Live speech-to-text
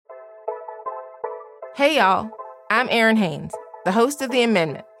Hey y'all, I'm Erin Haynes, the host of The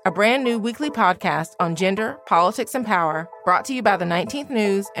Amendment, a brand new weekly podcast on gender, politics, and power, brought to you by the 19th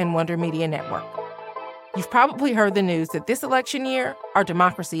News and Wonder Media Network. You've probably heard the news that this election year, our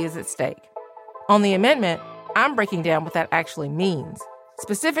democracy is at stake. On The Amendment, I'm breaking down what that actually means,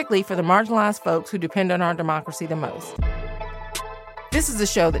 specifically for the marginalized folks who depend on our democracy the most. This is a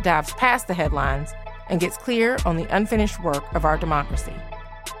show that dives past the headlines and gets clear on the unfinished work of our democracy.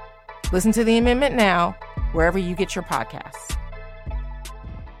 Listen to The Amendment now, wherever you get your podcasts.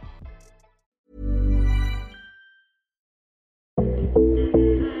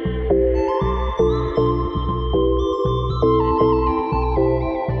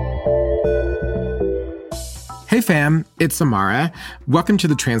 Hey fam, it's Samara. Welcome to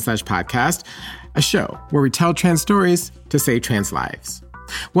the Translash Podcast, a show where we tell trans stories to save trans lives.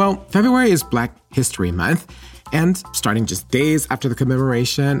 Well, February is Black History Month, and starting just days after the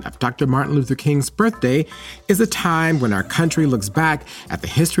commemoration of Dr. Martin Luther King's birthday is a time when our country looks back at the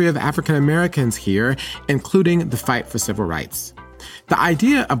history of African Americans here, including the fight for civil rights. The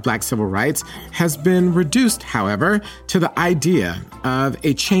idea of Black civil rights has been reduced, however, to the idea of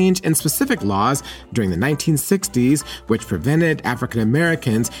a change in specific laws during the 1960s, which prevented African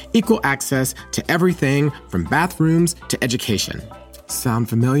Americans equal access to everything from bathrooms to education. Sound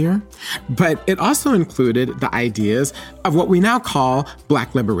familiar? But it also included the ideas of what we now call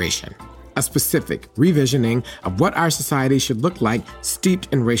Black liberation, a specific revisioning of what our society should look like steeped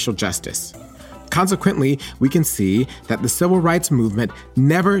in racial justice. Consequently, we can see that the civil rights movement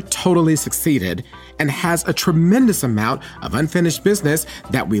never totally succeeded and has a tremendous amount of unfinished business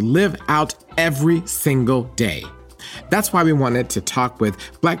that we live out every single day. That's why we wanted to talk with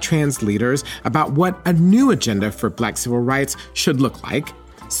Black trans leaders about what a new agenda for Black civil rights should look like,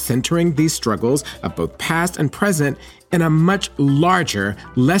 centering these struggles of both past and present in a much larger,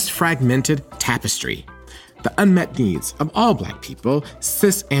 less fragmented tapestry. The unmet needs of all Black people,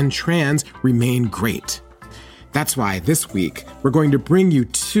 cis and trans, remain great. That's why this week, we're going to bring you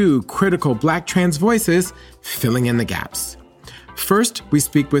two critical Black trans voices filling in the gaps. First, we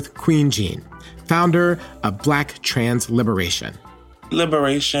speak with Queen Jean, founder of Black Trans Liberation.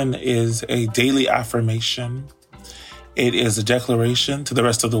 Liberation is a daily affirmation. It is a declaration to the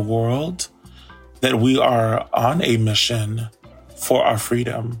rest of the world that we are on a mission for our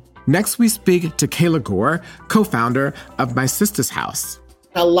freedom. Next, we speak to Kayla Gore, co-founder of My Sista's House.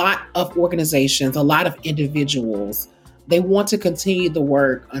 A lot of organizations, a lot of individuals, they want to continue the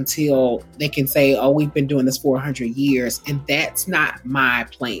work until they can say, oh, we've been doing this for 100 years. And that's not my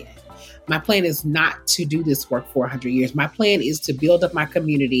plan. My plan is not to do this work for 100 years. My plan is to build up my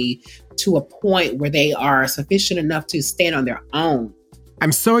community to a point where they are sufficient enough to stand on their own.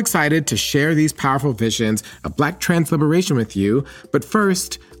 I'm so excited to share these powerful visions of Black trans liberation with you. But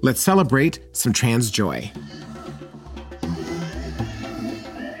first, let's celebrate some trans joy.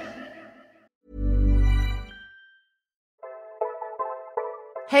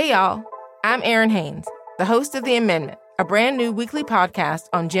 Hey y'all, I'm Erin Haynes, the host of The Amendment, a brand new weekly podcast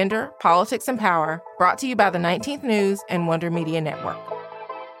on gender, politics, and power, brought to you by the 19th News and Wonder Media Network.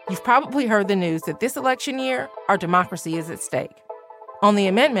 You've probably heard the news that this election year, our democracy is at stake. On The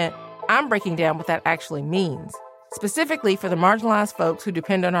Amendment, I'm breaking down what that actually means, specifically for the marginalized folks who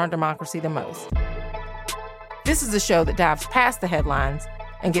depend on our democracy the most. This is a show that dives past the headlines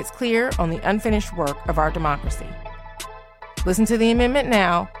and gets clear on the unfinished work of our democracy. Listen to The Amendment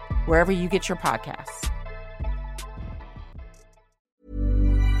now, wherever you get your podcasts.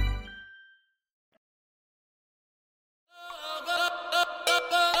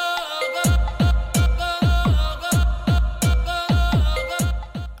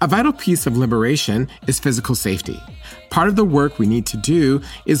 A vital piece of liberation is physical safety. Part of the work we need to do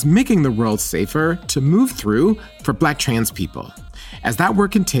is making the world safer to move through for Black trans people. As that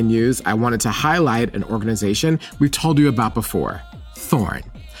work continues, I wanted to highlight an organization we've told you about before, Thorn.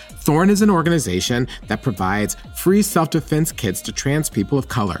 Thorn is an organization that provides free self-defense kits to trans people of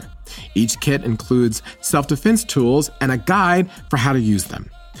color. Each kit includes self-defense tools and a guide for how to use them.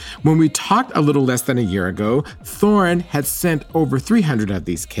 When we talked a little less than a year ago, Thorn had sent over 300 of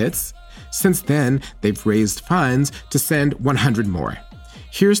these kits. Since then, they've raised funds to send 100 more.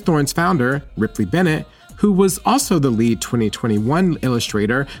 Here's Thorn's founder, Ripley Bennett, who was also the lead 2021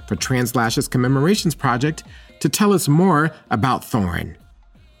 illustrator for Translash's Commemorations Project, to tell us more about Thorn.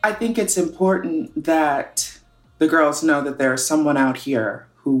 I think it's important that the girls know that there's someone out here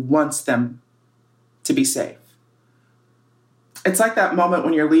who wants them to be safe. It's like that moment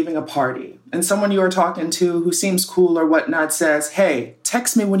when you're leaving a party and someone you are talking to who seems cool or whatnot says, hey,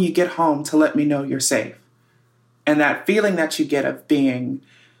 text me when you get home to let me know you're safe. And that feeling that you get of being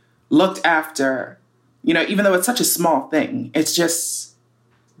looked after You know, even though it's such a small thing, it's just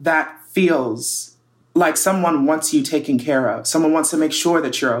that feels like someone wants you taken care of. Someone wants to make sure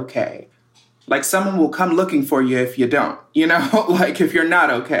that you're okay. Like someone will come looking for you if you don't, you know, like if you're not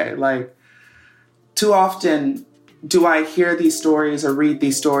okay. Like too often do I hear these stories or read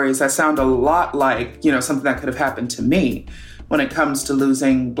these stories that sound a lot like, you know, something that could have happened to me when it comes to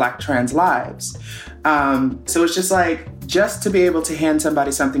losing Black trans lives. So it's just like, just to be able to hand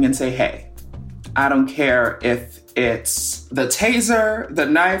somebody something and say, hey, I don't care if it's the taser, the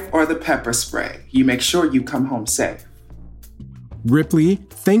knife, or the pepper spray. You make sure you come home safe. Ripley,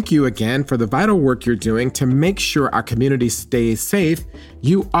 thank you again for the vital work you're doing to make sure our community stays safe.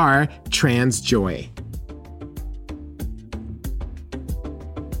 You are Trans Joy.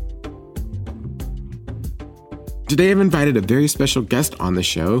 Today, I've invited a very special guest on the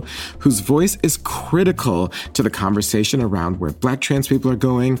show whose voice is critical to the conversation around where Black trans people are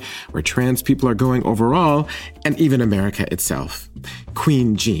going, where trans people are going overall, and even America itself.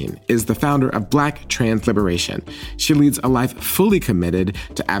 Queen Jean is the founder of Black Trans Liberation. She leads a life fully committed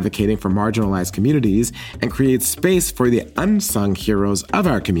to advocating for marginalized communities and creates space for the unsung heroes of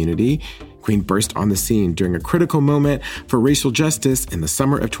our community. Queen burst on the scene during a critical moment for racial justice in the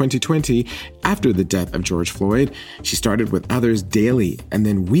summer of 2020 after the death of George Floyd. She started with others daily and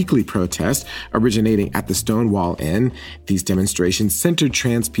then weekly protests originating at the Stonewall Inn. These demonstrations centered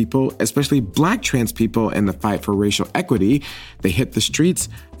trans people, especially Black trans people, in the fight for racial equity. They hit the streets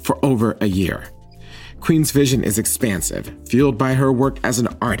for over a year. Queen's vision is expansive, fueled by her work as an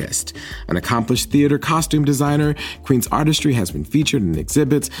artist. An accomplished theater costume designer, Queen's artistry has been featured in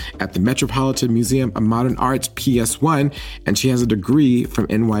exhibits at the Metropolitan Museum of Modern Art's PS1, and she has a degree from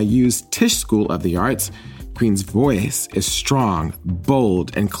NYU's Tisch School of the Arts. Queen's voice is strong,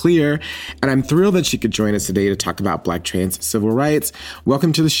 bold, and clear, and I'm thrilled that she could join us today to talk about Black trans civil rights.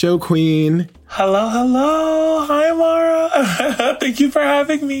 Welcome to the show, Queen. Hello, hello. Hi, Mara. Thank you for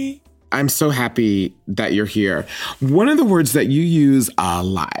having me. I'm so happy that you're here. One of the words that you use a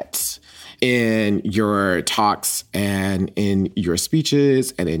lot in your talks and in your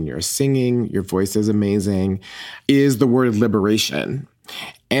speeches and in your singing, your voice is amazing, is the word liberation.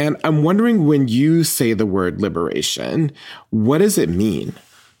 And I'm wondering, when you say the word liberation, what does it mean?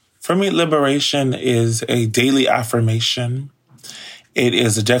 For me, liberation is a daily affirmation. It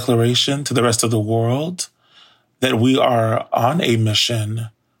is a declaration to the rest of the world that we are on a mission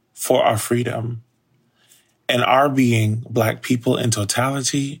for our freedom. And our being Black people in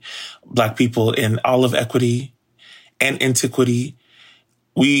totality, Black people in all of equity and antiquity,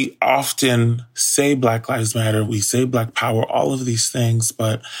 we often say Black Lives Matter, we say Black Power, all of these things,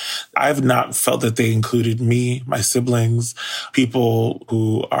 but I've not felt that they included me, my siblings, people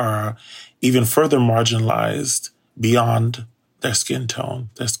who are even further marginalized beyond their skin tone,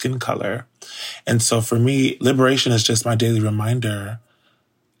 their skin color. And so for me, liberation is just my daily reminder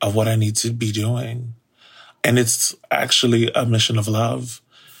of what I need to be doing. And it's actually a mission of love,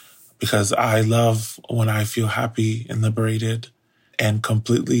 because I love when I feel happy and liberated and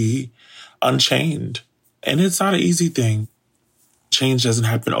completely unchained. And it's not an easy thing. Change doesn't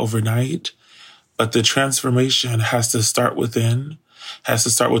happen overnight, but the transformation has to start within, has to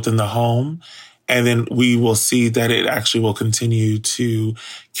start within the home. And then we will see that it actually will continue to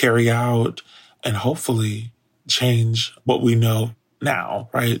carry out and hopefully change what we know now,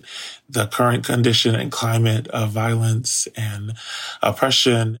 right? The current condition and climate of violence and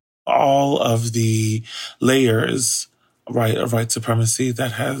oppression, all of the layers, right, of white supremacy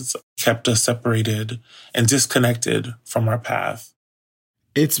that has kept us separated and disconnected from our path.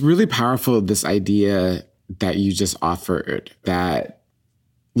 It's really powerful, this idea that you just offered, that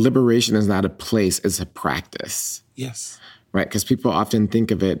liberation is not a place, it's a practice. Yes. Right? Because people often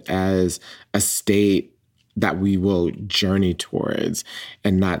think of it as a state that we will journey towards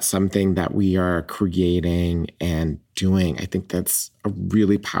and not something that we are creating and doing. I think that's a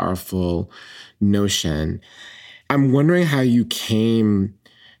really powerful notion. I'm wondering how you came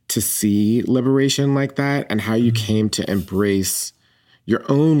to see liberation like that and how you came to embrace your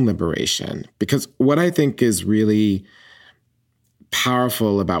own liberation. Because what I think is really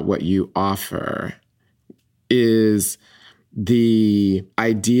powerful about what you offer is the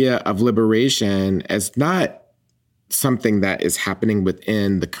idea of liberation as not something that is happening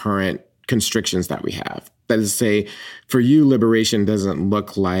within the current constrictions that we have. That is to say, for you, liberation doesn't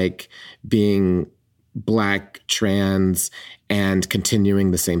look like being Black, trans, and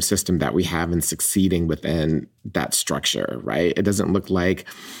continuing the same system that we have and succeeding within that structure, right? It doesn't look like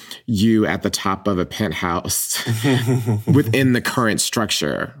you at the top of a penthouse within the current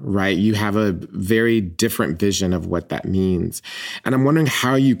structure, right? You have a very different vision of what that means. And I'm wondering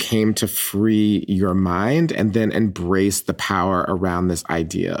how you came to free your mind and then embrace the power around this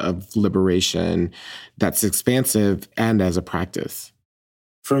idea of liberation that's expansive and as a practice.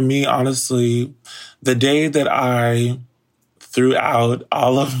 For me, honestly, the day that I threw out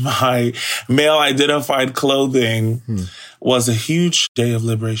all of my male-identified clothing was a huge day of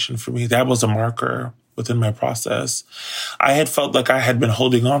liberation for me. That was a marker within my process. I had felt like I had been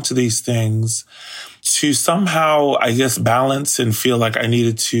holding on to these things to somehow, I guess, balance and feel like I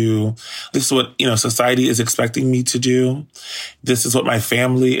needed to, this is what, society is expecting me to do. This is what my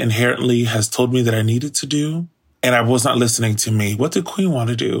family inherently has told me that I needed to do. And I was not listening to me. What did Queen want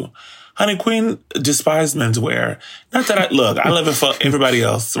to do? Honey, Queen despised menswear. Not that I love it for everybody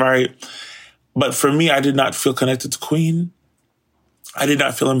else, right? But for me, I did not feel connected to Queen. I did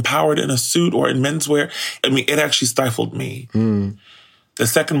not feel empowered in a suit or in menswear. I mean, it actually stifled me. The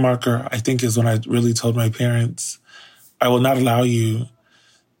second marker, I think, is when I really told my parents, I will not allow you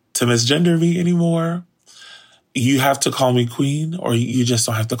to misgender me anymore. You have to call me Queen, or you just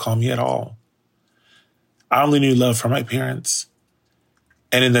don't have to call me at all. I only knew love from my parents.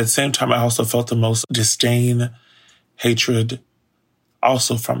 And in that same time, I also felt the most disdain, hatred,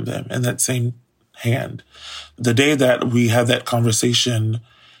 also from them in that same hand. The day that we had that conversation,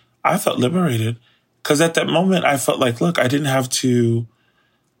 I felt liberated. Because at that moment, I felt like, look, I didn't have to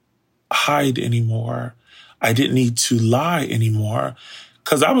hide anymore. I didn't need to lie anymore.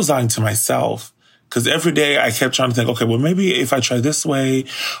 Because I was lying to myself. Because every day I kept trying to think, okay, well, maybe if I try this way,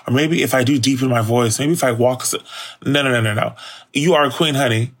 or maybe if I do deepen my voice, maybe if I walk. No. You are a queen,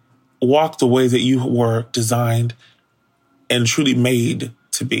 honey. Walk the way that you were designed and truly made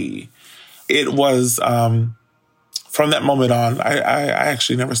to be. It was, from that moment on, I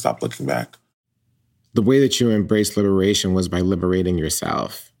actually never stopped looking back. The way that you embraced liberation was by liberating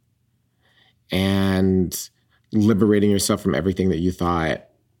yourself and liberating yourself from everything that you thought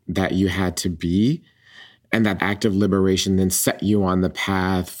that you had to be. And that act of liberation then set you on the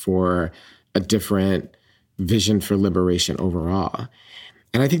path for a different vision for liberation overall.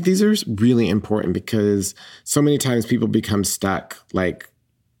 And I think these are really important because so many times people become stuck, like,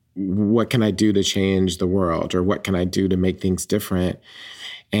 what can I do to change the world? Or what can I do to make things different?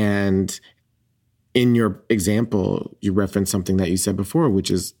 And in your example, you referenced something that you said before,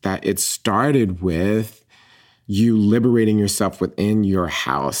 which is that it started with you liberating yourself within your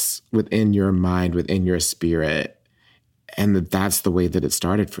house, within your mind, within your spirit, and that's the way that it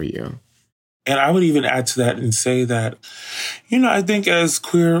started for you. And I would even add to that and say that, I think as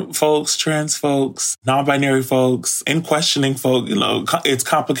queer folks, trans folks, non-binary folks, and questioning folk, it's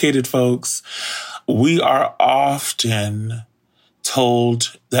complicated folks, we are often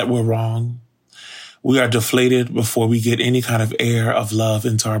told that we're wrong. We are deflated before we get any kind of air of love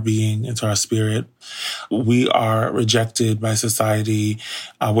into our being, into our spirit. We are rejected by society.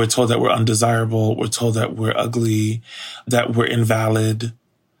 We're told that we're undesirable. We're told that we're ugly, that we're invalid.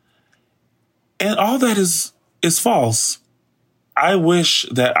 And all that is false. I wish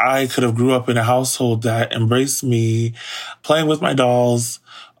that I could have grew up in a household that embraced me, playing with my dolls,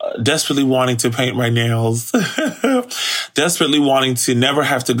 desperately wanting to paint my nails, desperately wanting to never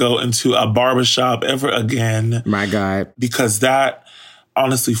have to go into a barbershop ever again. My God. Because that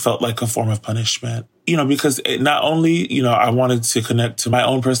honestly felt like a form of punishment. Because not only, I wanted to connect to my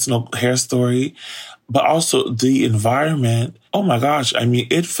own personal hair story, but also the environment. Oh my gosh. I mean,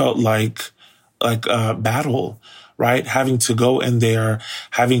 it felt like a battle, right? Having to go in there,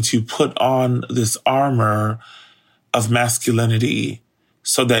 having to put on this armor of masculinity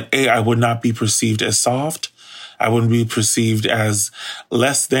so that I would not be perceived as soft. I wouldn't be perceived as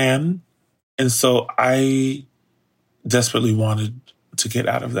less than. And so I desperately wanted to get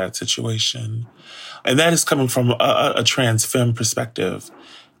out of that situation. And that is coming from a trans femme perspective.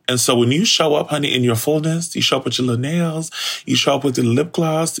 And so when you show up, honey, in your fullness, you show up with your little nails, you show up with the lip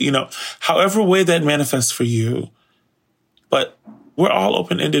gloss, however way that manifests for you. But we're all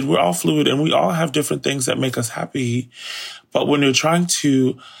open-ended, we're all fluid, and we all have different things that make us happy. But when you're trying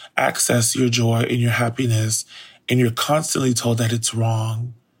to access your joy and your happiness, and you're constantly told that it's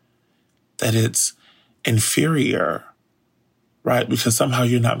wrong, that it's inferior, right? Because somehow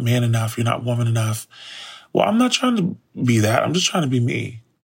you're not man enough, you're not woman enough. Well, I'm not trying to be that. I'm just trying to be me.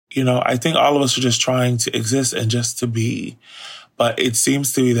 I think all of us are just trying to exist and just to be. But it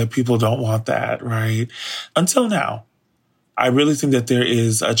seems to me that people don't want that, right? Until now. I really think that there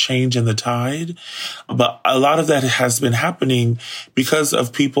is a change in the tide, but a lot of that has been happening because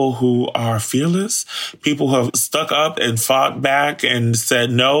of people who are fearless, people who have stuck up and fought back and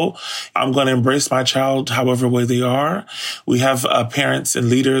said, no, I'm going to embrace my child however way they are. We have parents and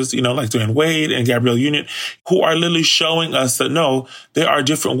leaders, like Dwayne Wade and Gabrielle Union, who are literally showing us that, no, there are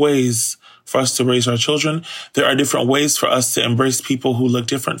different ways for us to raise our children. There are different ways for us to embrace people who look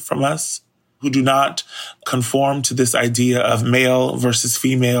different from us, who do not conform to this idea of male versus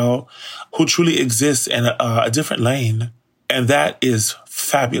female, who truly exists in a different lane. And that is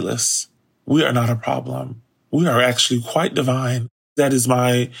fabulous. We are not a problem. We are actually quite divine. That is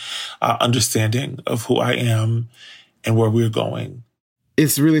my understanding of who I am and where we're going.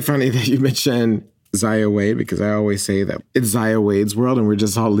 It's really funny that you mentioned Zaya Wade, because I always say that it's Zaya Wade's world and we're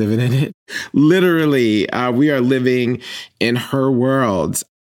just all living in it. Literally, we are living in her world.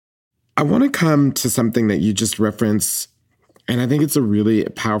 I want to come to something that you just referenced, and I think it's a really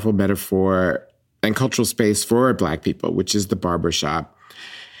powerful metaphor and cultural space for Black people, which is the barbershop.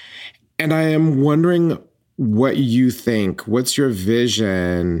 And I am wondering what you think. What's your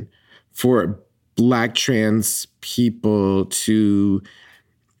vision for Black trans people to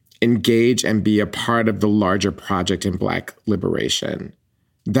engage and be a part of the larger project in Black liberation?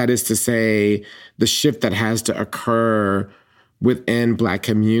 That is to say, the shift that has to occur within Black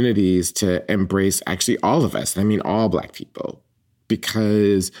communities to embrace actually all of us. I mean, all Black people.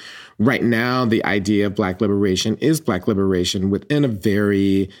 Because right now, the idea of Black liberation is Black liberation within a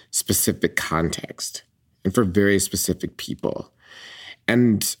very specific context and for very specific people.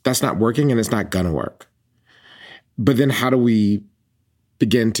 And that's not working and it's not gonna work. But then how do we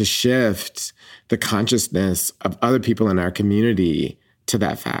begin to shift the consciousness of other people in our community to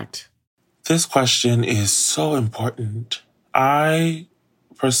that fact? This question is so important. I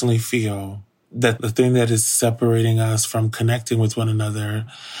personally feel that the thing that is separating us from connecting with one another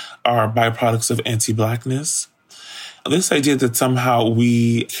are byproducts of anti-Blackness. This idea that somehow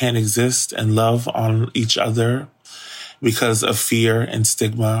we can't exist and love on each other because of fear and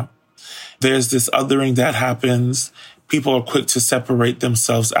stigma. There's this othering that happens. People are quick to separate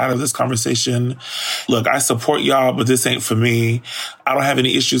themselves out of this conversation. Look, I support y'all, but this ain't for me. I don't have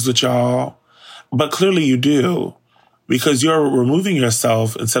any issues with y'all. But clearly you do, because you're removing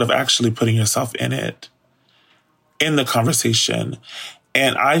yourself instead of actually putting yourself in it, in the conversation.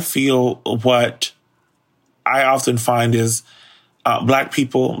 And I feel what I often find is Black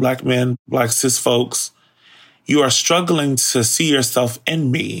people, Black men, Black cis folks, you are struggling to see yourself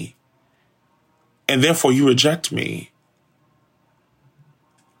in me, and therefore you reject me.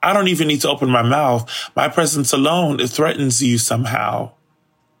 I don't even need to open my mouth. My presence alone, it threatens you somehow.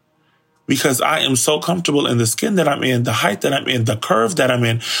 Because I am so comfortable in the skin that I'm in, the height that I'm in, the curve that I'm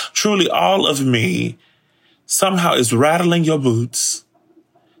in. Truly all of me somehow is rattling your boots,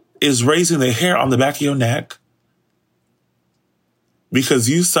 is raising the hair on the back of your neck. Because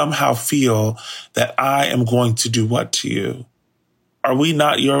you somehow feel that I am going to do what to you? Are we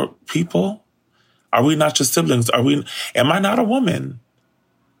not your people? Are we not your siblings? Am I not a woman?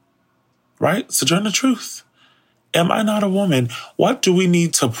 Right? Sojourner Truth. Am I not a woman? What do we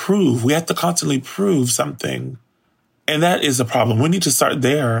need to prove? We have to constantly prove something. And that is a problem. We need to start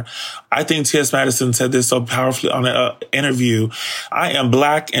there. I think T.S. Madison said this so powerfully on an interview. I am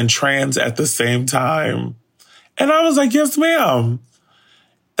Black and trans at the same time. And I was like, yes, ma'am.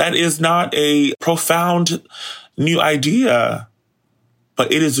 That is not a profound new idea.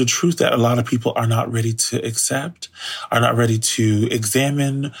 But it is a truth that a lot of people are not ready to accept, are not ready to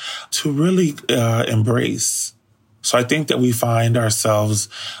examine, to really embrace. So I think that we find ourselves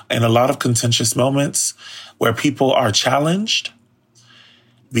in a lot of contentious moments where people are challenged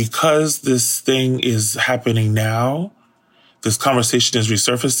because this thing is happening now. This conversation is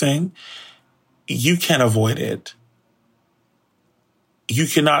resurfacing. You can't avoid it. You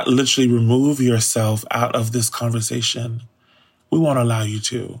cannot literally remove yourself out of this conversation. We won't allow you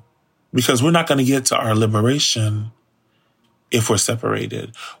to, because we're not going to get to our liberation if we're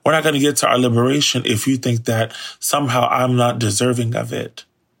separated. We're not going to get to our liberation if you think that somehow I'm not deserving of it,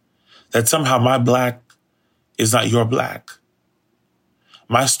 that somehow my Black is not your Black.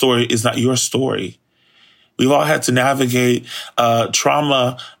 My story is not your story. We've all had to navigate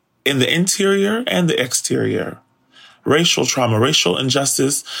trauma in the interior and the exterior. Racial trauma, racial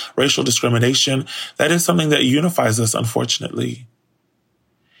injustice, racial discrimination, that is something that unifies us, unfortunately.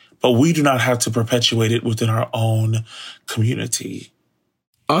 But we do not have to perpetuate it within our own community.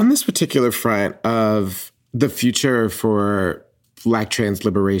 On this particular front of the future for Black trans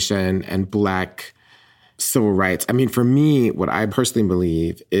liberation and Black civil rights, I mean, for me, what I personally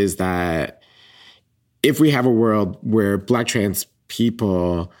believe is that if we have a world where Black trans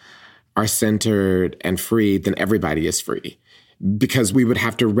people are centered and free, then everybody is free. Because we would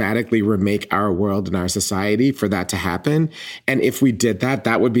have to radically remake our world and our society for that to happen. And if we did that,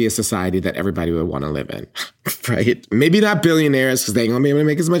 that would be a society that everybody would want to live in, right? Maybe not billionaires because they ain't gonna be able to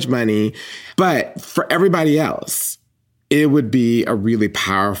make as much money. But for everybody else, it would be a really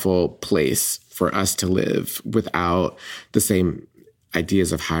powerful place for us to live without the same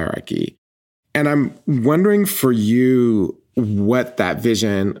ideas of hierarchy. And I'm wondering for you what that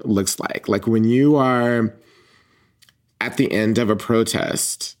vision looks like. Like when you are at the end of a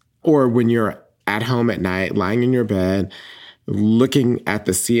protest, or when you're at home at night, lying in your bed, looking at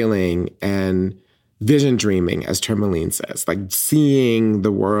the ceiling and vision dreaming, as Tourmaline says, like seeing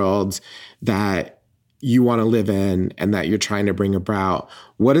the world that you want to live in and that you're trying to bring about.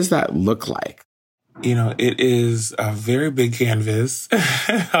 What does that look like? You know, it is a very big canvas.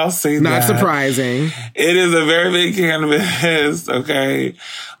 I'll say that. Not surprising. It is a very big canvas, okay?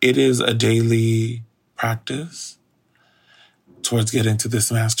 It is a daily practice towards getting to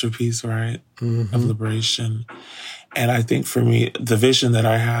this masterpiece, right, of liberation. And I think for me, the vision that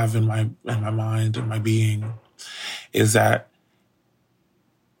I have in my mind and my being is that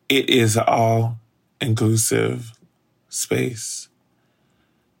it is an all-inclusive space.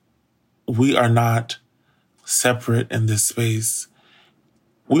 We are not separate in this space.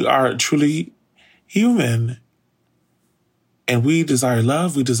 We are truly human. And we desire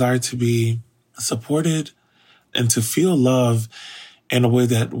love. We desire to be supported and to feel love in a way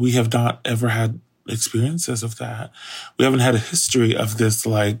that we have not ever had experiences of that. We haven't had a history of this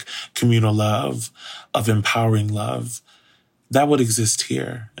like communal love, of empowering love. That would exist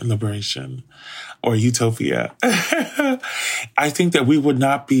here in liberation or utopia. I think that we would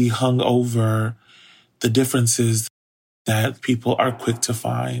not be hung over the differences that people are quick to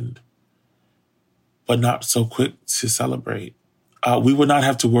find, but not so quick to celebrate. We would not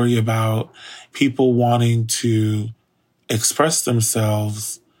have to worry about people wanting to express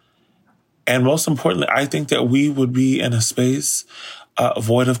themselves. And most importantly, I think that we would be in a space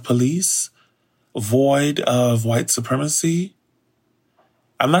void of police, void of white supremacy.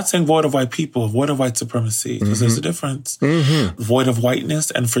 I'm not saying void of white people, void of white supremacy, because there's a difference. Void of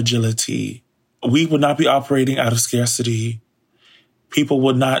whiteness and fragility. We would not be operating out of scarcity. People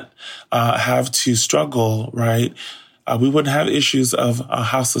would not have to struggle, right? We wouldn't have issues of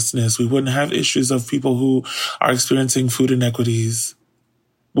houselessness. We wouldn't have issues of people who are experiencing food inequities.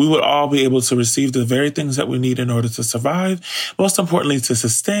 We would all be able to receive the very things that we need in order to survive, most importantly, to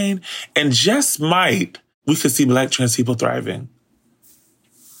sustain, and just might, we could see Black trans people thriving.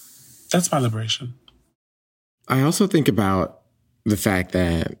 That's my liberation. I also think about the fact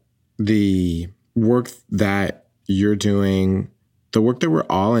that the work that you're doing, the work that we're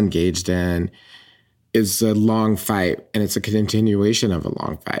all engaged in, is a long fight, and it's a continuation of a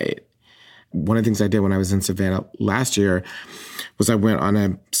long fight. One of the things I did when I was in Savannah last year was I went on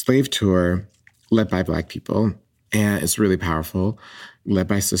a slave tour led by Black people, and it's really powerful, led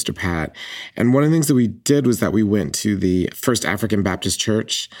by Sister Pat. And one of the things that we did was that we went to the First African Baptist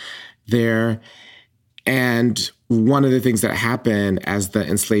Church there. And one of the things that happened as the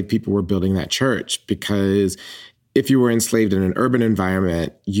enslaved people were building that church, because if you were enslaved in an urban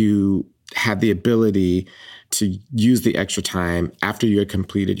environment, you had the ability to use the extra time after you had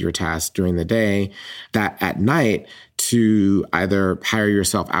completed your task during the day, that at night to either hire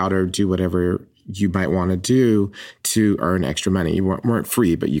yourself out or do whatever you might want to do to earn extra money. You weren't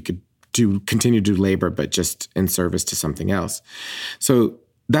free, but you could continue to do labor, but just in service to something else. So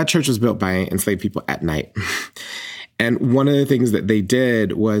that church was built by enslaved people at night. And one of the things that they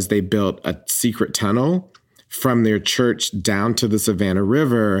did was they built a secret tunnel from their church down to the Savannah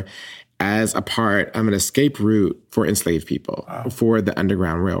River as a part of an escape route for enslaved people, for the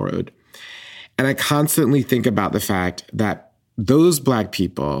Underground Railroad. And I constantly think about the fact that those Black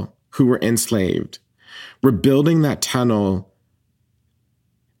people who were enslaved were building that tunnel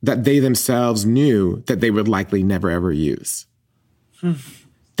that they themselves knew that they would likely never, ever use.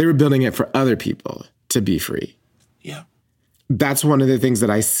 They were building it for other people to be free. Yeah. That's one of the things that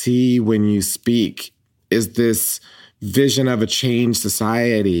I see when you speak, is this vision of a changed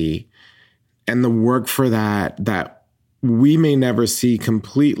society and the work for that we may never see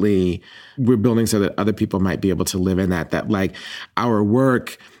completely. We're building so that other people might be able to live in that like our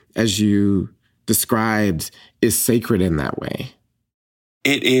work, as you described, is sacred in that way.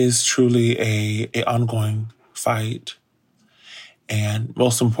 It is truly a ongoing fight. And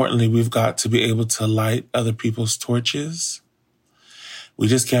most importantly, we've got to be able to light other people's torches. We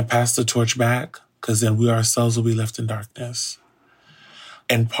just can't pass the torch back, because then we ourselves will be left in darkness.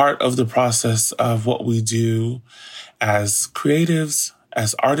 And part of the process of what we do as creatives,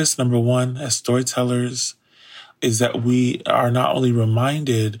 as artists, number one, as storytellers, is that we are not only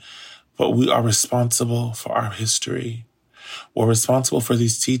reminded, but we are responsible for our history. We're responsible for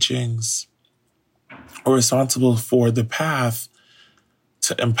these teachings. We're responsible for the path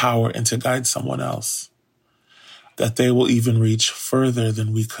to empower and to guide someone else, that they will even reach further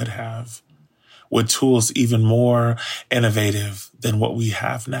than we could have, with tools even more innovative than what we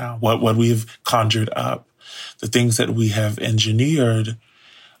have now, what we've conjured up, the things that we have engineered.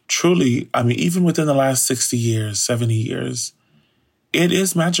 Truly, I mean, even within the last 60 years, 70 years, it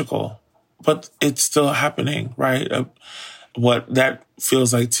is magical, but it's still happening, right? What that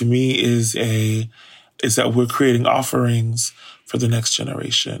feels like to me is that we're creating offerings for the next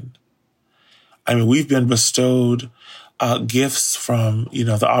generation. I mean, we've been bestowed gifts from, the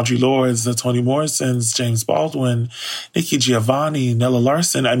Audre Lordes, the Toni Morrisons, James Baldwin, Nikki Giovanni, Nella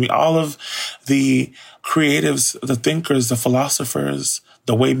Larson. I mean, all of the creatives, the thinkers, the philosophers,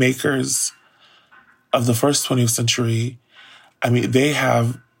 the way makers of the first 20th century. I mean, they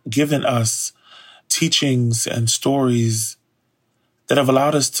have given us teachings and stories that have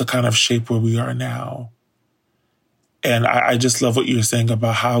allowed us to kind of shape where we are now. And I just love what you're saying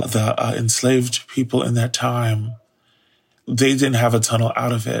about how the enslaved people in that time, they didn't have a tunnel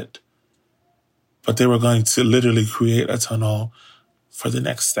out of it, but they were going to literally create a tunnel for the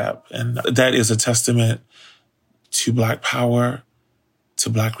next step. And that is a testament to Black power, to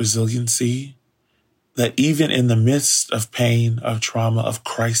Black resiliency, that even in the midst of pain, of trauma, of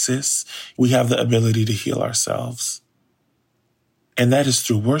crisis, we have the ability to heal ourselves. And that is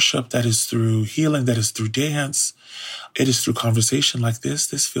through worship, that is through healing, that is through dance. It is through conversation like this.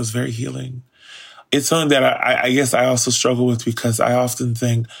 This feels very healing. It's something that I guess I also struggle with, because I often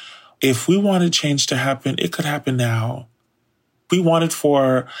think if we wanted change to happen, it could happen now. We wanted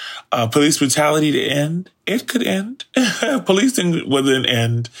for police brutality to end. It could end. Policing wouldn't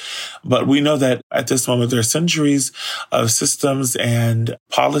end. But we know that at this moment, there are centuries of systems and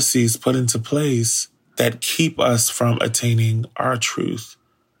policies put into place that keep us from attaining our truth.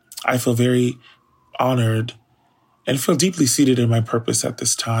 I feel very honored and feel deeply seated in my purpose at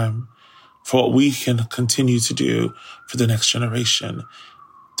this time for what we can continue to do for the next generation,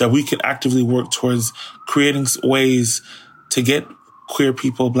 that we can actively work towards creating ways to get queer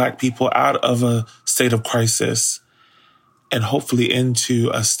people, Black people out of a state of crisis and hopefully into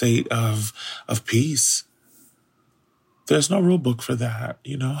a state of peace. There's no rule book for that,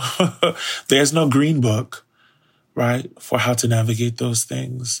 There's no green book, right, for how to navigate those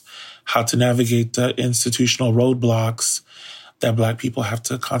things, how to navigate the institutional roadblocks that Black people have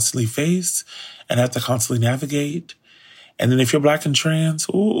to constantly face and have to constantly navigate. And then if you're Black and trans,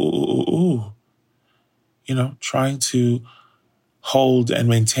 trying to hold and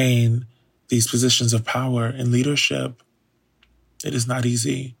maintain these positions of power and leadership, it is not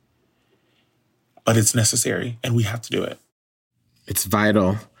easy, but it's necessary and we have to do it. It's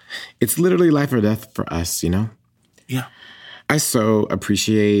vital. It's literally life or death for us, Yeah. I so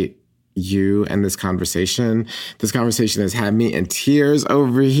appreciate you and this conversation. This conversation has had me in tears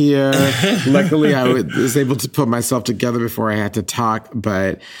over here. Luckily, I was able to put myself together before I had to talk,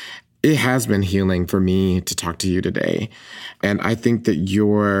 but it has been healing for me to talk to you today. And I think that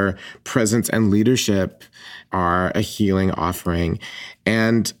your presence and leadership are a healing offering.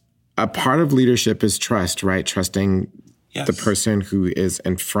 And a part of leadership is trust, right? Trusting the person who is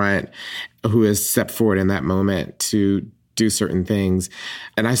in front, who has stepped forward in that moment to do certain things.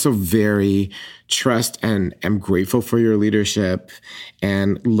 And I so very trust and am grateful for your leadership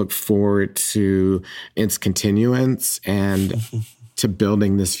and look forward to its continuance and to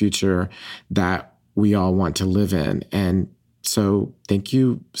building this future that we all want to live in. And so thank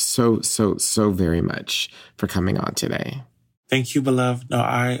you so very much for coming on today. Thank you, beloved. No,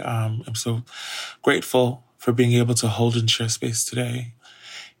 I am so grateful for being able to hold and share space today.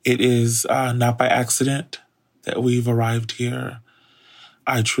 It is not by accident that we've arrived here.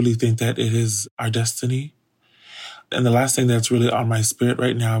 I truly think that it is our destiny. And the last thing that's really on my spirit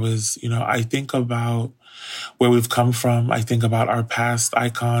right now is, I think about where we've come from. I think about our past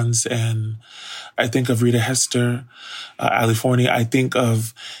icons, and I think of Rita Hester, Ali Forney. I think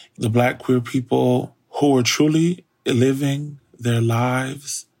of the Black queer people who were truly living their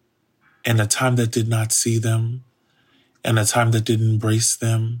lives in a time that did not see them, in a time that didn't embrace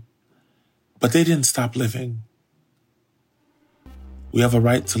them, but they didn't stop living. We have a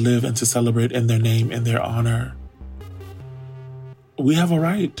right to live and to celebrate in their name, in their honor. We have a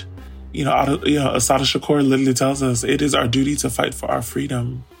right. Assata Shakur literally tells us it is our duty to fight for our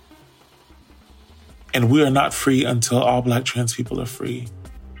freedom. And we are not free until all Black trans people are free.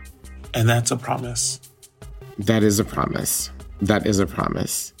 And that's a promise. That is a promise. That is a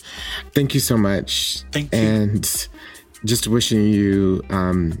promise. Thank you so much. Thank you. And just wishing you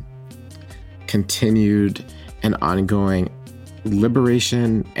continued and ongoing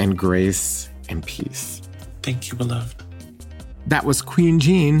liberation and grace and peace. Thank you, beloved. That was Queen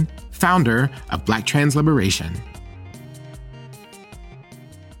Jean, founder of Black Trans Liberation.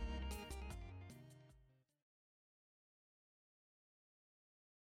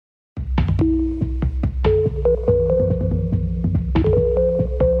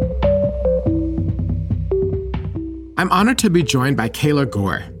 I'm honored to be joined by Kayla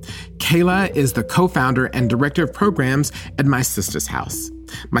Gore. Kayla is the co-founder and director of programs at My Sista's House.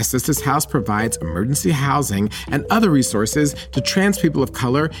 My Sista's House provides emergency housing and other resources to trans people of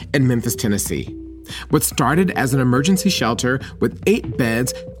color in Memphis, Tennessee. What started as an emergency shelter with 8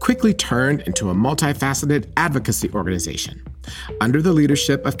 beds quickly turned into a multifaceted advocacy organization. Under the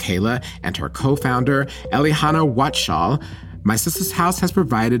leadership of Kayla and her co-founder, Elihana Watshaw, My Sista's House has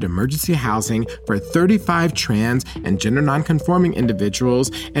provided emergency housing for 35 trans and gender nonconforming individuals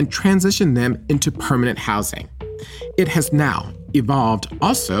and transitioned them into permanent housing. It has now evolved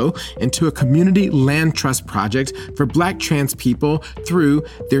also into a community land trust project for Black trans people through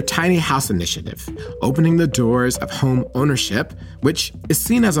their Tiny House initiative, opening the doors of home ownership, which is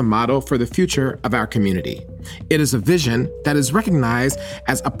seen as a model for the future of our community. It is a vision that is recognized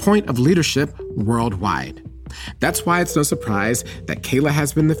as a point of leadership worldwide. That's why it's no surprise that Kayla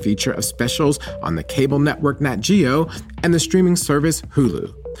has been the feature of specials on the cable network Nat Geo and the streaming service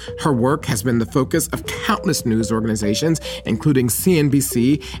Hulu. Her work has been the focus of countless news organizations, including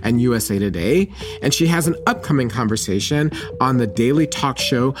CNBC and USA Today, and she has an upcoming conversation on the daily talk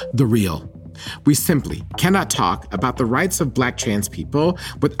show The Real. We simply cannot talk about the rights of Black trans people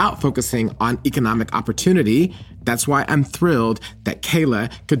without focusing on economic opportunity. That's why I'm thrilled that Kayla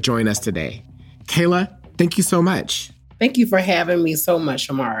could join us today. Kayla, thank you so much. Thank you for having me so much,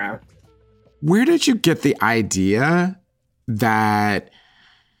 Amara. Where did you get the idea that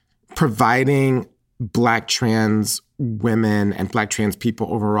providing Black trans women and Black trans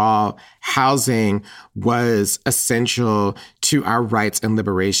people overall housing was essential to our rights and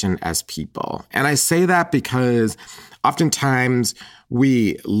liberation as people? And I say that because oftentimes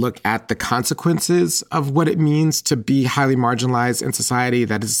we look at the consequences of what it means to be highly marginalized in society.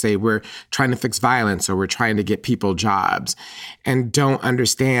 That is to say, we're trying to fix violence or we're trying to get people jobs, and don't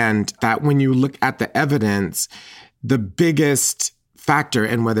understand that when you look at the evidence, the biggest factor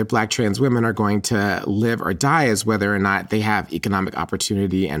in whether Black trans women are going to live or die is whether or not they have economic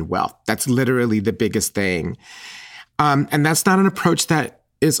opportunity and wealth. That's literally the biggest thing. And that's not an approach that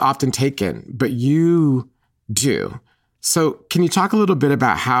is often taken, but you do. So can you talk a little bit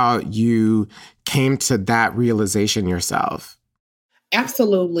about how you came to that realization yourself?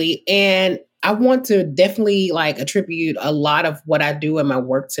 Absolutely. And I want to definitely attribute a lot of what I do in my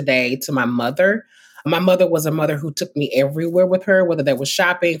work today to my mother. My mother was a mother who took me everywhere with her, whether that was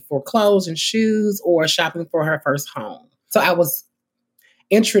shopping for clothes and shoes or shopping for her first home. So I was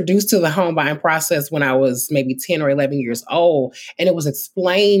introduced to the home buying process when I was maybe 10 or 11 years old. And it was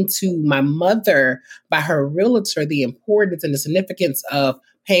explained to my mother by her realtor the importance and the significance of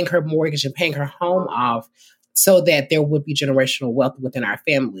paying her mortgage and paying her home off so that there would be generational wealth within our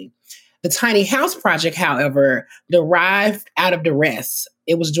family. The Tiny House Project, however, derived out of duress.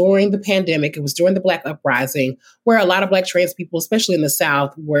 It was during the pandemic. It was during the Black Uprising, where a lot of Black trans people, especially in the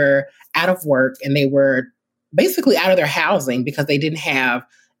South, were out of work and they were basically out of their housing because they didn't have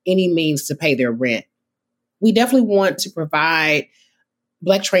any means to pay their rent. We definitely want to provide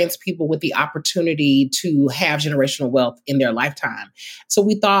Black trans people with the opportunity to have generational wealth in their lifetime. So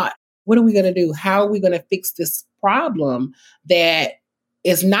we thought, what are we going to do? How are we going to fix this problem that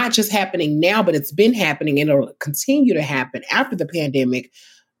is not just happening now, but it's been happening and it'll continue to happen after the pandemic?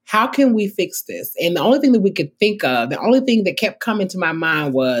 How can we fix this? And the only thing that we could think of, the only thing that kept coming to my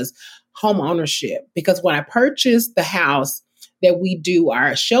mind was home ownership. Because when I purchased the house that we do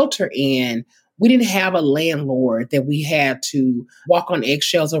our shelter in, we didn't have a landlord that we had to walk on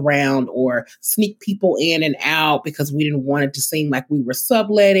eggshells around or sneak people in and out because we didn't want it to seem like we were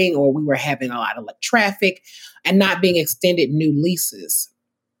subletting or we were having a lot of traffic and not being extended new leases.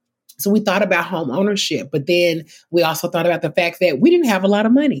 So we thought about home ownership, but then we also thought about the fact that we didn't have a lot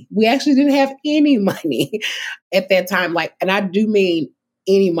of money. We actually didn't have any money at that time. And I do mean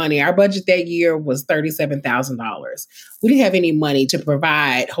any money. Our budget that year was $37,000. We didn't have any money to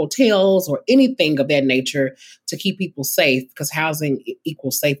provide hotels or anything of that nature to keep people safe, because housing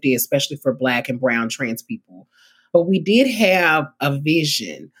equals safety, especially for Black and brown trans people. But we did have a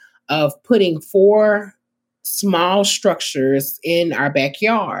vision of putting 4 small structures in our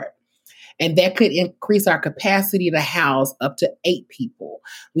backyard. And that could increase our capacity to house up to 8 people.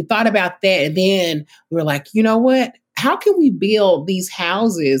 We thought about that. And then we were like, you know what? How can we build these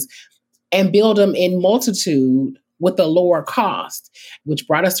houses and build them in multitude with a lower cost, which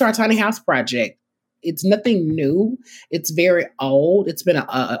brought us to our tiny house project. It's nothing new. It's very old. It's been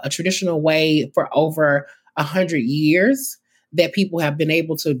a traditional way for over 100 years that people have been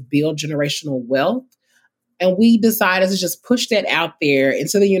able to build generational wealth. And we decided to just push that out there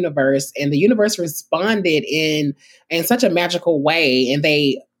into the universe. And the universe responded in such a magical way. And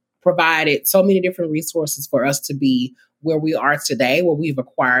they provided so many different resources for us to be where we are today, where we've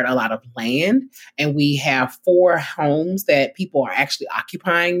acquired a lot of land. And we have 4 homes that people are actually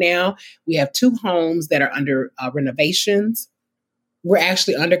occupying now. We have 2 homes that are under renovations. We're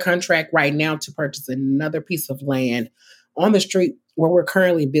actually under contract right now to purchase another piece of land on the street where we're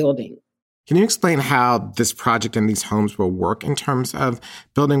currently building. Can you explain how this project and these homes will work in terms of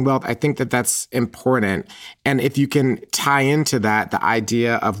building wealth? I think that that's important. And if you can tie into that, the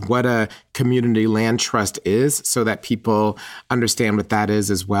idea of what a community land trust is so that people understand what that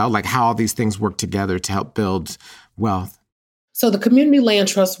is as well, like how all these things work together to help build wealth. So the community land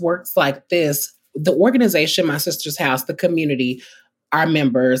trust works like this. The organization, My Sister's House, the community, our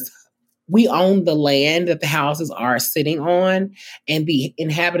members, we own the land that the houses are sitting on, and the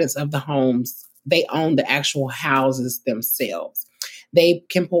inhabitants of the homes, they own the actual houses themselves. They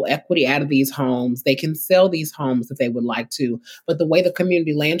can pull equity out of these homes. They can sell these homes if they would like to. But the way the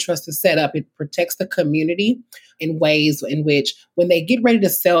community land trust is set up, it protects the community in ways in which when they get ready to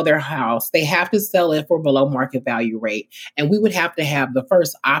sell their house, they have to sell it for below market value rate. And we would have to have the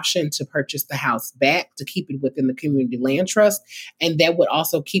first option to purchase the house back to keep it within the community land trust. And that would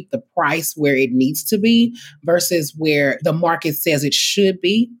also keep the price where it needs to be versus where the market says it should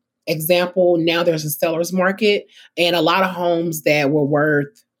be. Example, now there's a seller's market, and a lot of homes that were worth,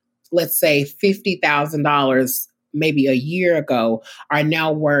 let's say, $50,000 maybe a year ago are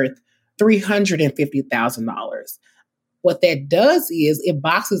now worth $350,000. What that does is it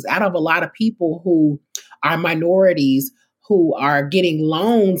boxes out of a lot of people who are minorities who are getting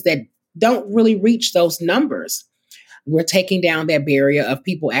loans that don't really reach those numbers. We're taking down that barrier of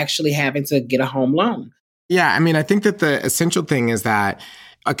people actually having to get a home loan. Yeah, I mean, I think that the essential thing is that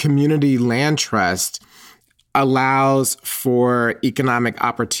a community land trust allows for economic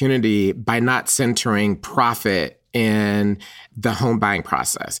opportunity by not centering profit in the home buying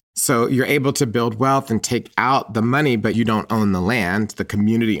process. So you're able to build wealth and take out the money, but you don't own the land. The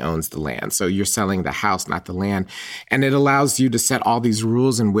community owns the land. So you're selling the house, not the land. And it allows you to set all these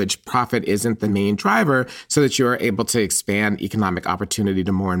rules in which profit isn't the main driver so that you're able to expand economic opportunity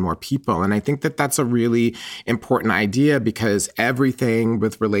to more and more people. And I think that that's a really important idea because everything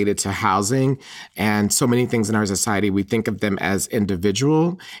related to housing and so many things in our society, we think of them as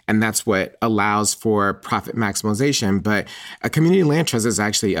individual, and that's what allows for profit maximization. But a community land trust is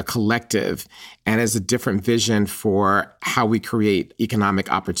actually a collective and is a different vision for how we create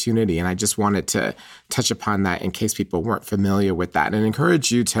economic opportunity. And I just wanted to touch upon that in case people weren't familiar with that and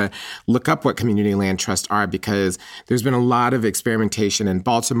encourage you to look up what community land trusts are because there's been a lot of experimentation in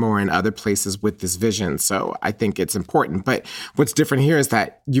Baltimore and other places with this vision. So I think it's important. But what's different here is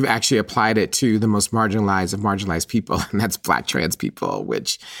that you've actually applied it to the most marginalized of marginalized people, and that's Black trans people,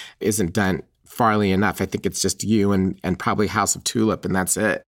 which isn't done farly enough. I think it's just you and probably House of Tulip, and that's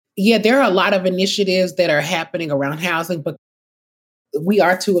it. Yeah, there are a lot of initiatives that are happening around housing, but we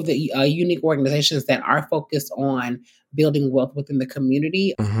are 2 of the unique organizations that are focused on building wealth within the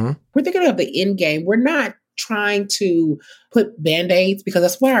community. Mm-hmm. We're thinking of the end game. We're not trying to put Band-Aids because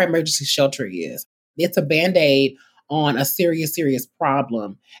that's what our emergency shelter is. It's a Band-Aid on a serious, serious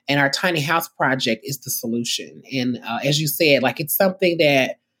problem. And our tiny house project is the solution. And as you said, like it's something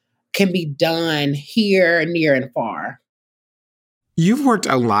that can be done here, near, and far. You've worked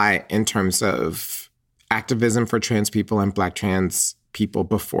a lot in terms of activism for trans people and Black trans people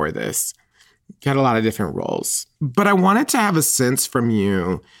before this. You had a lot of different roles. But I wanted to have a sense from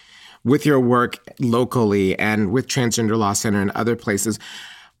you with your work locally and with Transgender Law Center and other places.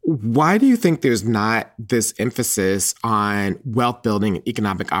 Why do you think there's not this emphasis on wealth building and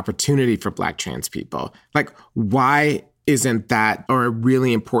economic opportunity for Black trans people? Like, why isn't that a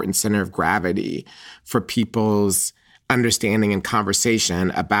really important center of gravity for people's understanding and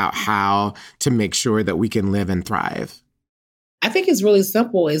conversation about how to make sure that we can live and thrive? I think it's really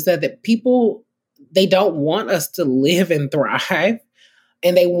simple is that people, they don't want us to live and thrive,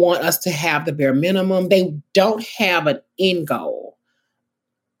 and they want us to have the bare minimum. They don't have an end goal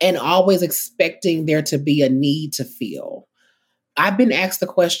and always expecting there to be a need to fill. I've been asked the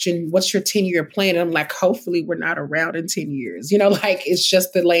question, what's your 10-year plan? And I'm like, hopefully we're not around in 10 years. Like it's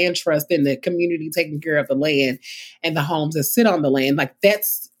just the land trust and the community taking care of the land and the homes that sit on the land. Like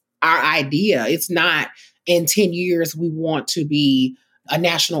that's our idea. It's not in 10 years we want to be a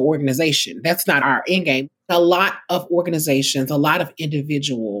national organization. That's not our end game. A lot of organizations, a lot of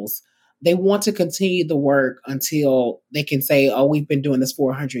individuals, they want to continue the work until they can say, oh, we've been doing this for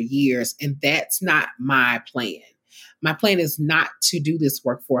 100 years. And that's not my plan. My plan is not to do this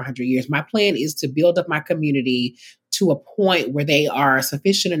work for 100 years. My plan is to build up my community to a point where they are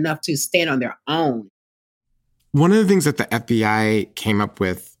sufficient enough to stand on their own. One of the things that the FBI came up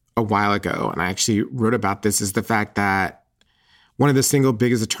with a while ago, and I actually wrote about this, is the fact that one of the single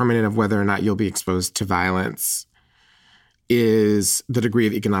biggest determinant of whether or not you'll be exposed to violence is the degree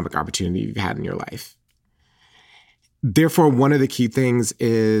of economic opportunity you've had in your life. Therefore, one of the key things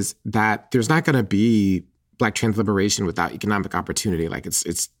is that there's not going to be Black trans liberation without economic opportunity. Like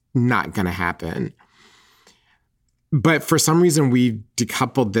it's not going to happen. But for some reason, we've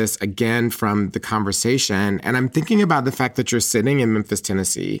decoupled this again from the conversation. And I'm thinking about the fact that you're sitting in Memphis,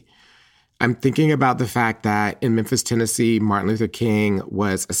 Tennessee. I'm thinking about the fact that in Memphis, Tennessee, Martin Luther King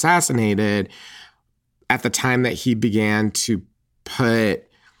was assassinated at the time that he began to put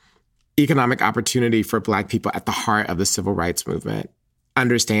economic opportunity for Black people at the heart of the civil rights movement,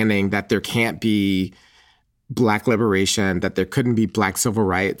 understanding that there can't be Black liberation, that there couldn't be Black civil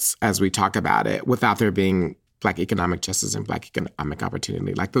rights as we talk about it without there being Black economic justice and Black economic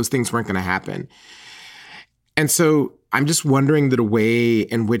opportunity. Like those things weren't going to happen. And so I'm just wondering the way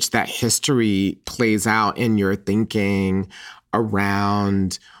in which that history plays out in your thinking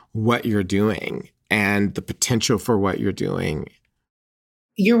around what you're doing and the potential for what you're doing.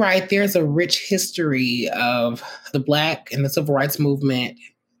 You're right. There's a rich history of the Black and the civil rights movement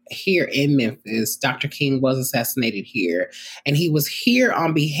here in Memphis. Dr. King was assassinated here, and he was here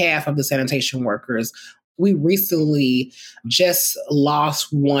on behalf of the sanitation workers. We recently just lost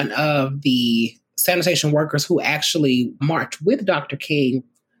one of the sanitation workers who actually marched with Dr. King.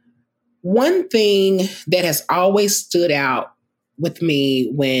 One thing that has always stood out with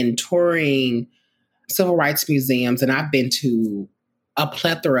me when touring civil rights museums, and I've been to a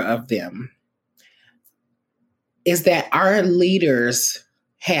plethora of them, is that our leaders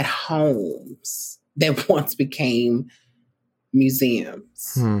had homes that once became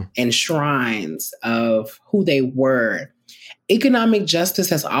museums and shrines of who they were. Economic justice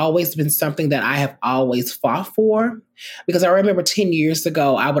has always been something that I have always fought for, because I remember 10 years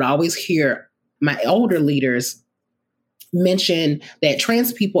ago, I would always hear my older leaders mention that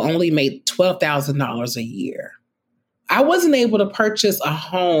trans people only made $12,000 a year. I wasn't able to purchase a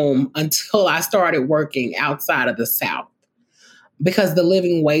home until I started working outside of the South, because the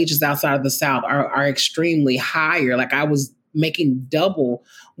living wages outside of the South are extremely higher. Like I was making double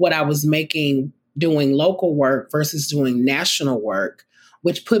what I was making doing local work versus doing national work,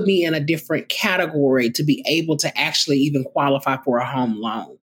 which put me in a different category to be able to actually even qualify for a home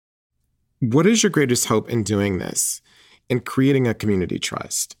loan. What is your greatest hope in doing this, in creating a community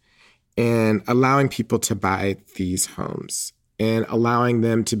trust and allowing people to buy these homes and allowing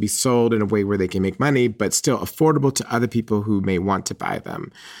them to be sold in a way where they can make money, but still affordable to other people who may want to buy them?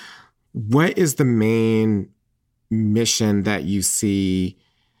 What is the main mission that you see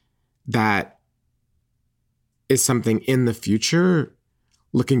that is something in the future,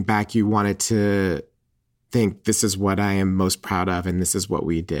 looking back, you wanted to think, this is what I am most proud of and this is what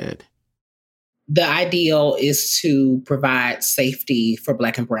we did? The ideal is to provide safety for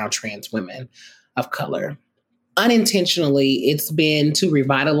Black and brown trans women of color. Unintentionally, it's been to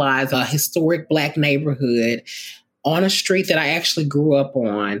revitalize a historic Black neighborhood on a street that I actually grew up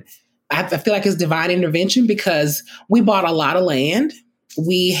on. I feel like it's divine intervention because we bought a lot of land.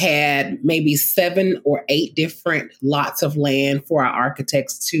 We had maybe 7 or 8 different lots of land for our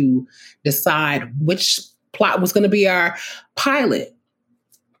architects to decide which plot was going to be our pilot.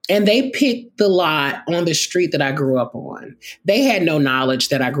 And they picked the lot on the street that I grew up on. They had no knowledge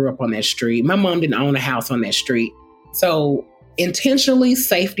that I grew up on that street. My mom didn't own a house on that street. So intentionally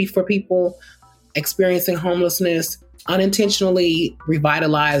safety for people experiencing homelessness, unintentionally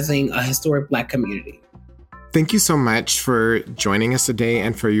revitalizing a historic Black community. Thank you so much for joining us today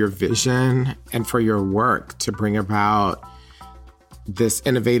and for your vision and for your work to bring about this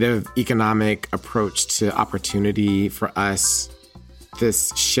innovative economic approach to opportunity for us,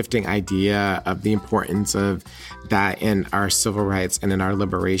 this shifting idea of the importance of that in our civil rights and in our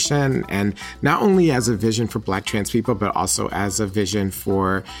liberation, and not only as a vision for Black trans people, but also as a vision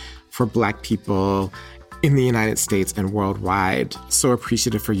for Black people in the United States and worldwide. So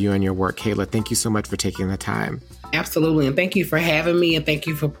appreciative for you and your work, Kayla. Thank you so much for taking the time. Absolutely. And thank you for having me. And thank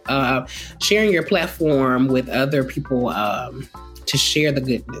you for sharing your platform with other people to share the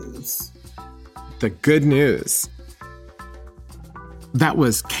good news. The good news. That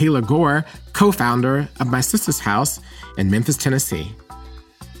was Kayla Gore, co-founder of My Sister's House in Memphis, Tennessee.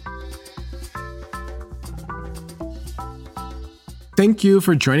 Thank you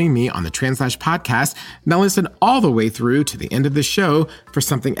for joining me on the Translash podcast. Now listen all the way through to the end of the show for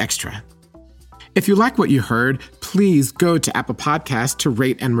something extra. If you like what you heard, please go to Apple Podcasts to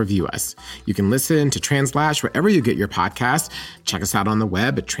rate and review us. You can listen to Translash wherever you get your podcasts. Check us out on the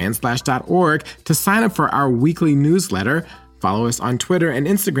web at translash.org to sign up for our weekly newsletter. Follow us on Twitter and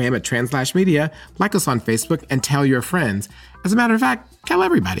Instagram at Translash Media, like us on Facebook, and tell your friends. As a matter of fact, tell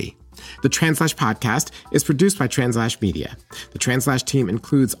everybody. The Translash podcast is produced by Translash Media. The Translash team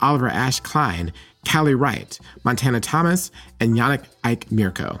includes Oliver Ash Klein, Callie Wright, Montana Thomas, and Yannick Ike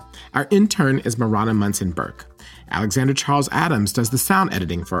Mirko. Our intern is Marana Munson-Burke. Alexander Charles Adams does the sound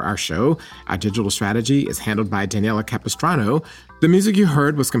editing for our show. Our digital strategy is handled by Daniela Capistrano. The music you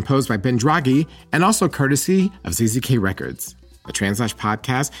heard was composed by Ben Draghi and also courtesy of ZZK Records. The Translash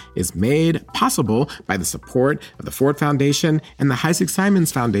podcast is made possible by the support of the Ford Foundation and the Heisig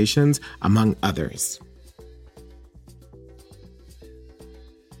Simons Foundations, among others.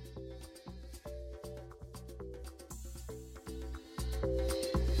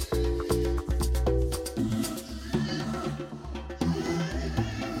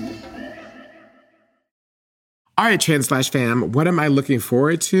 All right, Translash fam, what am I looking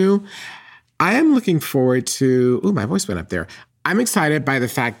forward to? I am looking forward to... Ooh, my voice went up there. I'm excited by the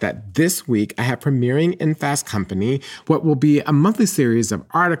fact that this week I have premiering in Fast Company what will be a monthly series of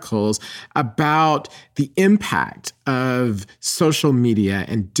articles about the impact of social media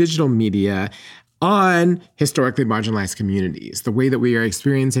and digital media on historically marginalized communities, the way that we are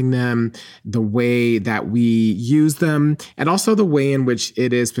experiencing them, the way that we use them, and also the way in which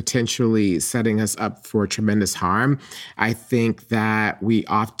it is potentially setting us up for tremendous harm. I think that we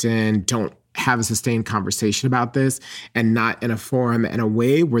often don't have a sustained conversation about this, and not in a forum and a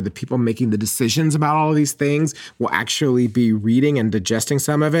way where the people making the decisions about all of these things will actually be reading and digesting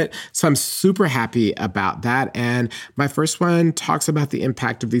some of it. So I'm super happy about that. And my first one talks about the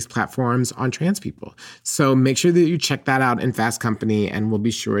impact of these platforms on trans people. So make sure that you check that out in Fast Company, and we'll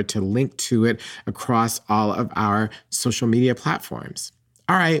be sure to link to it across all of our social media platforms.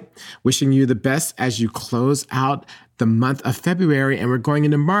 All right, wishing you the best as you close out the month of February, and we're going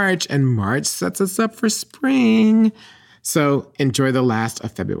into March, and March sets us up for spring. So enjoy the last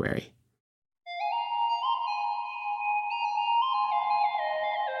of February.